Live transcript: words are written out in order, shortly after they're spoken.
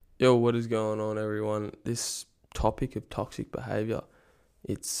Yo, what is going on, everyone? This topic of toxic behaviour,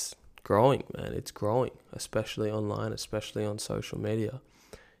 it's growing, man. It's growing, especially online, especially on social media.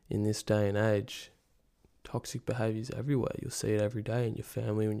 In this day and age, toxic behaviour is everywhere. You'll see it every day in your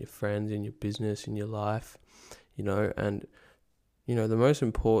family, in your friends, in your business, in your life, and, the most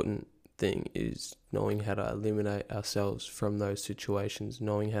important thing is knowing how to eliminate ourselves from those situations,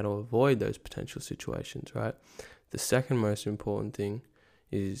 knowing how to avoid those potential situations, right? The second most important thing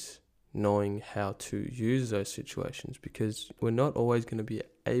is knowing how to use those situations, because we're not always going to be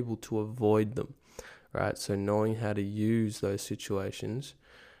able to avoid them, right? So knowing how to use those situations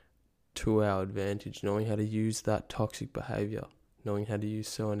to our advantage, knowing how to use that toxic behavior, knowing how to use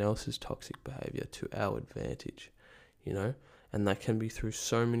someone else's toxic behavior to our advantage, and that can be through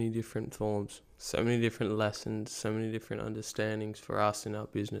so many different forms, so many different lessons, so many different understandings for us in our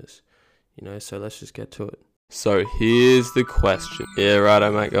business, so let's just get to it. So here's the question. Yeah,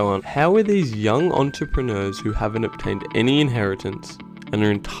 righto, mate, go on. How are these young entrepreneurs who haven't obtained any inheritance and are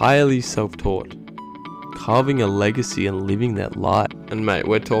entirely self-taught carving a legacy and living their life? And mate,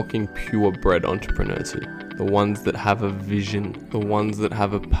 we're talking purebred entrepreneurs here. The ones that have a vision, the ones that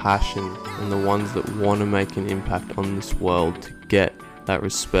have a passion, and the ones that want to make an impact on this world to get that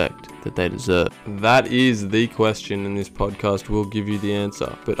respect that they deserve. That is the question, and this podcast will give you the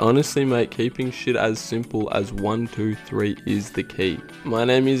answer. But honestly, mate, keeping shit as simple as 1, 2, 3 is the key. My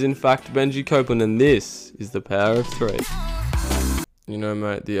name is in fact Benji Copeland, and this is the Power of 3.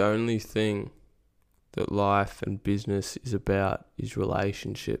 Mate, the only thing that life and business is about is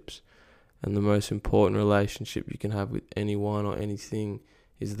relationships. And the most important relationship you can have with anyone or anything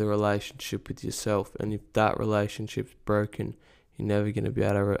is the relationship with yourself. And if that relationship's broken, you're never going to be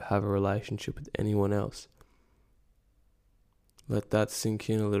able to have a relationship with anyone else. Let that sink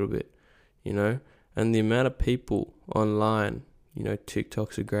in a little bit, And the amount of people online,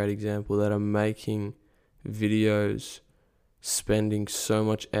 TikTok's a great example, that are making videos, spending so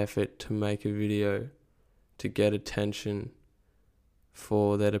much effort to make a video to get attention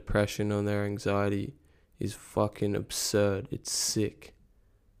for their depression or their anxiety is fucking absurd. It's sick.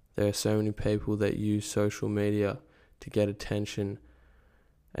 There are so many people that use social media to get attention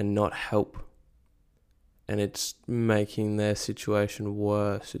and not help. And it's making their situation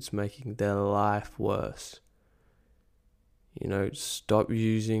worse. It's making their life worse. Stop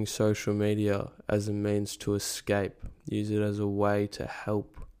using social media as a means to escape. Use it as a way to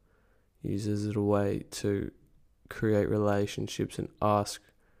help. Use it as a way to create relationships and ask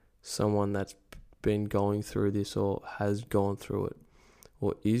someone that's been going through this or has gone through it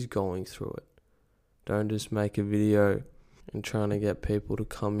or is going through it. Don't just make a video and trying to get people to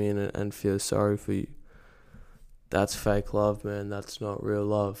come in and feel sorry for you. That's fake love, man. That's not real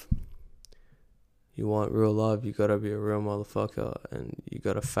love. You want real love, you gotta be a real motherfucker, and you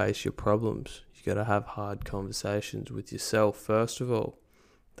gotta face your problems. You gotta have hard conversations with yourself first of all.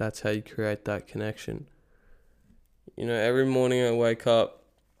 That's how you create that connection. Every morning I wake up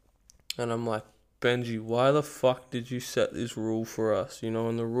and I'm like, Benji, why the fuck did you set this rule for us?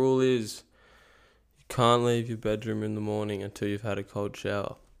 And the rule is you can't leave your bedroom in the morning until you've had a cold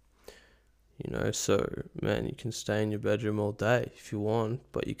shower. So, man, you can stay in your bedroom all day if you want,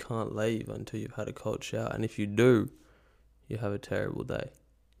 but you can't leave until you've had a cold shower. And if you do, you have a terrible day,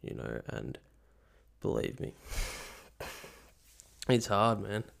 and believe me, it's hard,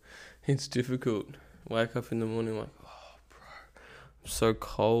 man. It's difficult. Wake up in the morning like, oh, bro, I'm so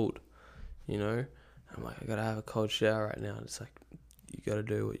cold, I'm like, I gotta have a cold shower right now. And it's like, you gotta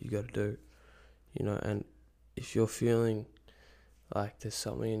do what you gotta do, and if you're feeling like there's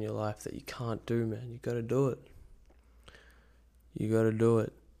something in your life that you can't do, man, you gotta do it. You gotta do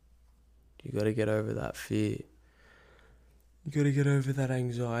it. You gotta get over that fear. You gotta get over that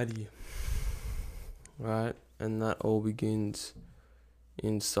anxiety, right? And that all begins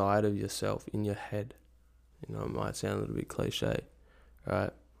inside of yourself, in your head. It might sound a little bit cliche,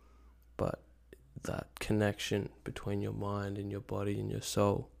 right? But that connection between your mind and your body and your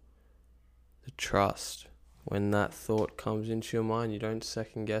soul, the trust, when that thought comes into your mind, you don't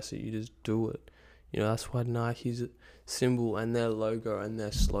second guess it, you just do it. That's why Nike's symbol and their logo and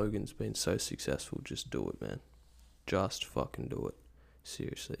their slogan's been so successful. Just do it, man. Just fucking do it.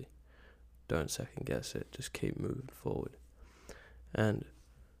 Seriously. Don't second guess it. Just keep moving forward. And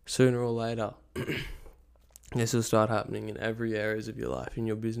sooner or later, this will start happening in every areas of your life, in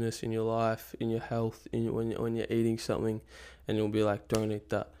your business, in your life, in your health, when you're eating something, and you'll be like, don't eat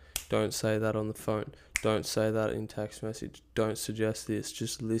that. Don't say that on the phone. Don't say that in text message. Don't suggest this.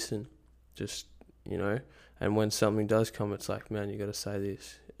 Just listen. Just, and when something does come, it's like, man, you got to say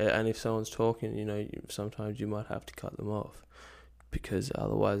this. And if someone's talking, sometimes you might have to cut them off. because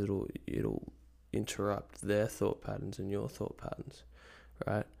otherwise it'll interrupt their thought patterns and your thought patterns,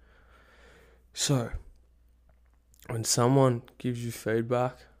 right? So when someone gives you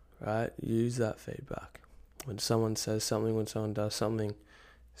feedback, right, use that feedback. When someone says something, when someone does something,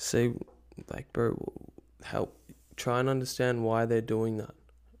 see, like, bro, try and understand why they're doing that.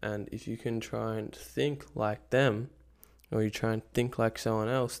 And if you can try and think like them, or you try and think like someone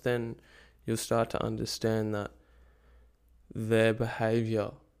else, then you'll start to understand that their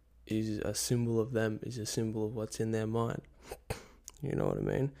behaviour is a symbol of them, is a symbol of what's in their mind. You know what I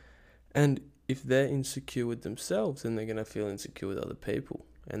mean? And if they're insecure with themselves, then they're going to feel insecure with other people.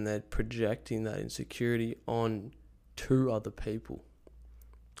 And they're projecting that insecurity on to other people.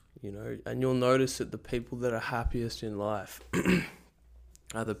 You know, and you'll notice that the people that are happiest in life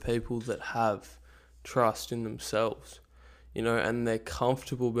are the people that have trust in themselves. You know, and they're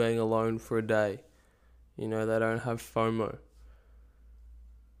comfortable being alone for a day. You know, they don't have FOMO.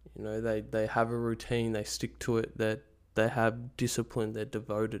 You know, they have a routine, they stick to it, they have discipline, they're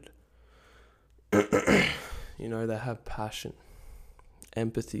devoted. You know, they have passion,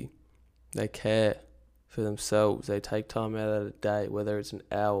 empathy, they care for themselves, they take time out of the day, whether it's an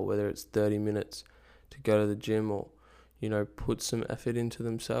hour, whether it's 30 minutes, to go to the gym, or, you know, put some effort into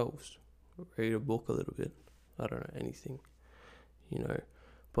themselves, read a book a little bit, I don't know, anything, you know,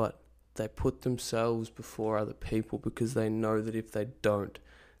 but they put themselves before other people because they know that if they don't,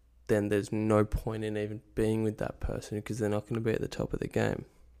 then there's no point in even being with that person because they're not going to be at the top of the game.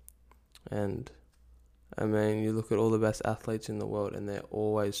 And I mean, you look at all the best athletes in the world and they're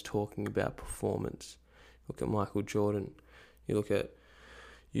always talking about performance. Look at Michael Jordan, you look at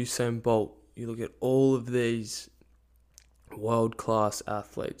Usain Bolt, you look at all of these world-class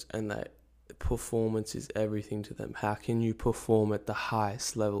athletes, and that performance is everything to them. How can you perform at the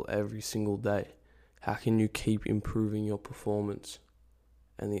highest level every single day? How can you keep improving your performance?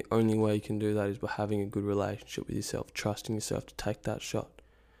 And the only way you can do that is by having a good relationship with yourself, trusting yourself to take that shot,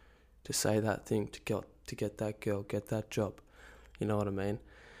 to say that thing, to get that girl, get that job. You know what I mean?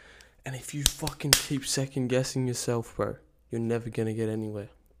 And if you fucking keep second guessing yourself, bro, you're never going to get anywhere.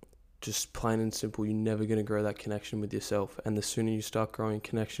 Just plain and simple, you're never going to grow that connection with yourself. And the sooner you start growing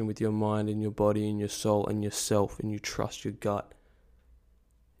connection with your mind and your body and your soul and yourself, and you trust your gut,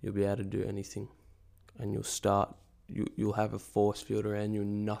 you'll be able to do anything. And you'll have a force field around you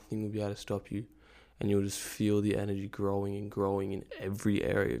and nothing will be able to stop you. And you'll just feel the energy growing and growing in every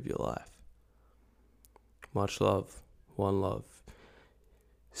area of your life. Much love. One love.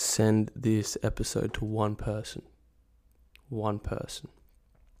 Send this episode to one person. One person.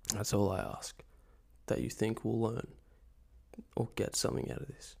 That's all I ask. That you think will learn or get something out of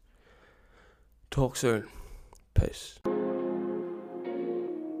this. Talk soon. Peace.